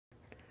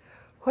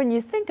When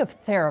you think of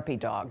therapy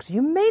dogs,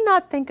 you may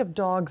not think of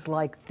dogs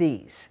like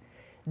these.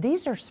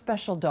 These are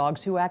special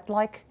dogs who act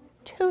like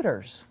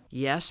tutors.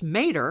 Yes,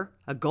 Mater,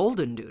 a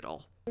golden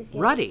doodle,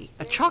 Ruddy,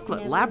 a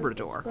chocolate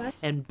Labrador,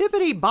 and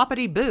Bippity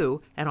Boppity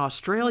Boo, an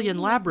Australian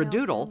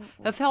Labradoodle,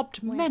 have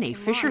helped many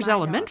Fishers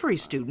Elementary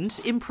students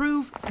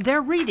improve their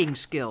reading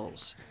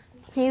skills.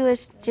 He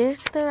was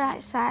just the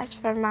right size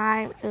for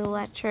my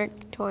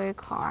electric toy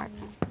car,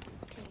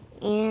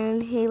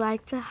 and he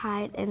liked to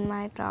hide in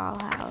my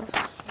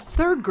dollhouse.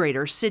 Third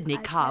grader Sydney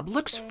Cobb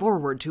looks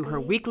forward to her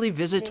weekly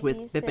visits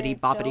with Bippity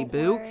Boppity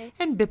Boo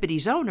and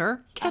Bippity's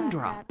owner,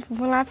 Kendra.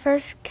 When I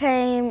first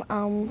came,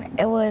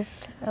 it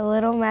was a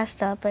little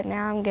messed up, but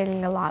now I'm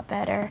getting a lot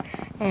better,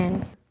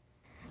 and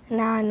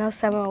now I know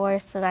some of the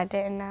words that I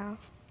didn't know.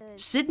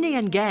 Sydney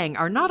and gang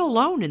are not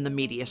alone in the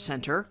media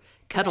center.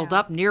 Cuddled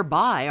up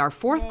nearby are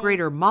fourth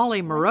grader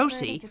Molly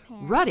Morosi,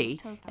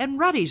 Ruddy, and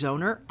Ruddy's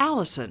owner,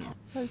 Allison.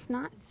 Was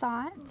not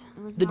thought.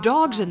 The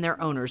dogs and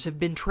their owners have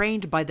been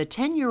trained by the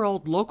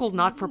 10-year-old local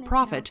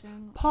not-for-profit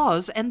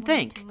Pause and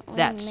Think.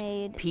 That's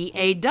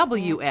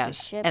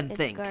P-A-W-S and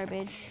Think.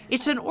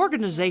 It's an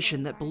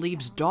organization that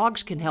believes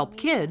dogs can help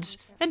kids,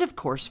 and of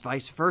course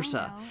vice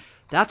versa.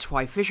 That's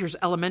why Fishers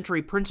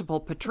Elementary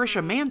principal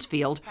Patricia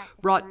Mansfield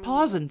brought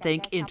Pause and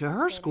Think into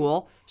her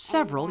school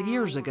several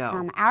years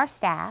ago. Our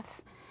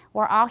staff,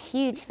 we're all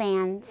huge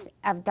fans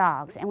of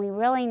dogs, and we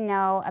really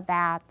know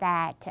about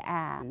that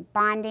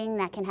bonding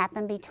that can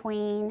happen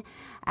between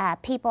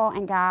people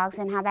and dogs,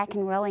 and how that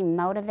can really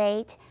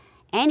motivate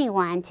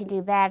anyone to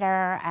do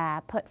better,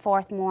 put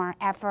forth more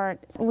effort.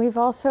 We've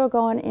also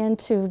gone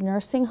into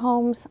nursing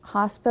homes,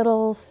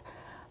 hospitals,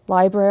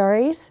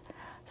 libraries,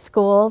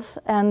 schools,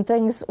 and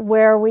things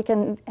where we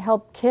can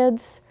help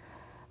kids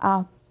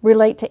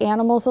relate to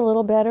animals a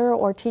little better,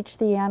 or teach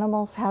the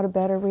animals how to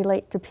better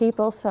relate to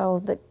people,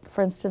 so that,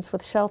 for instance,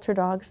 with shelter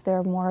dogs,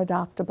 they're more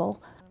adoptable.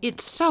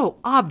 It's so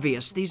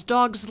obvious these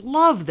dogs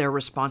love their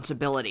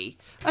responsibility.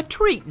 A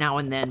treat now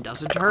and then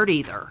doesn't hurt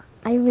either.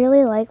 I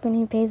really like when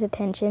he pays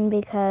attention,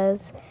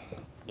 because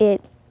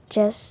it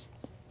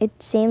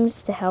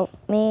seems to help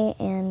me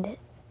and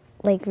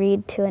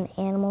read to an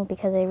animal,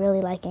 because I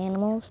really like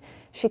animals.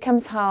 She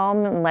comes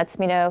home and lets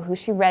me know who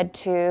she read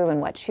to and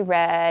what she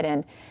read,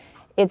 and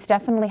it's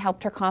definitely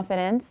helped her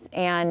confidence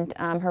and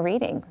her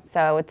reading.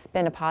 So it's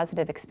been a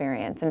positive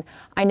experience. And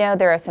I know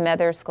there are some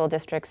other school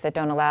districts that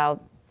don't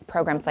allow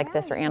programs like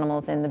this for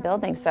animals in the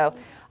building. So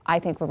I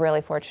think we're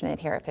really fortunate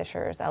here at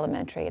Fishers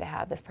Elementary to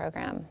have this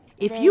program.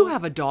 If you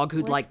have a dog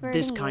who'd like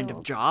this kind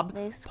of job,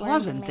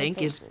 Pause and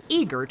Think is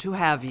eager to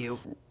have you.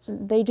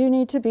 They do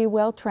need to be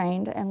well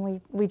trained,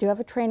 and we do have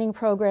a training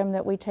program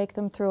that we take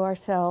them through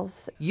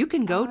ourselves. You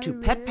can go to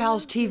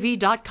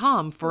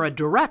petpalstv.com for a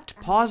direct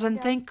Pause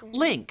and Think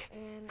link.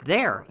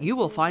 There you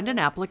will find an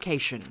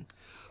application.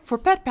 For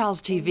Pet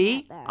Pals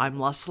TV, I'm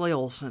Leslie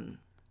Olson.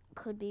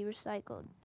 Could be recycled.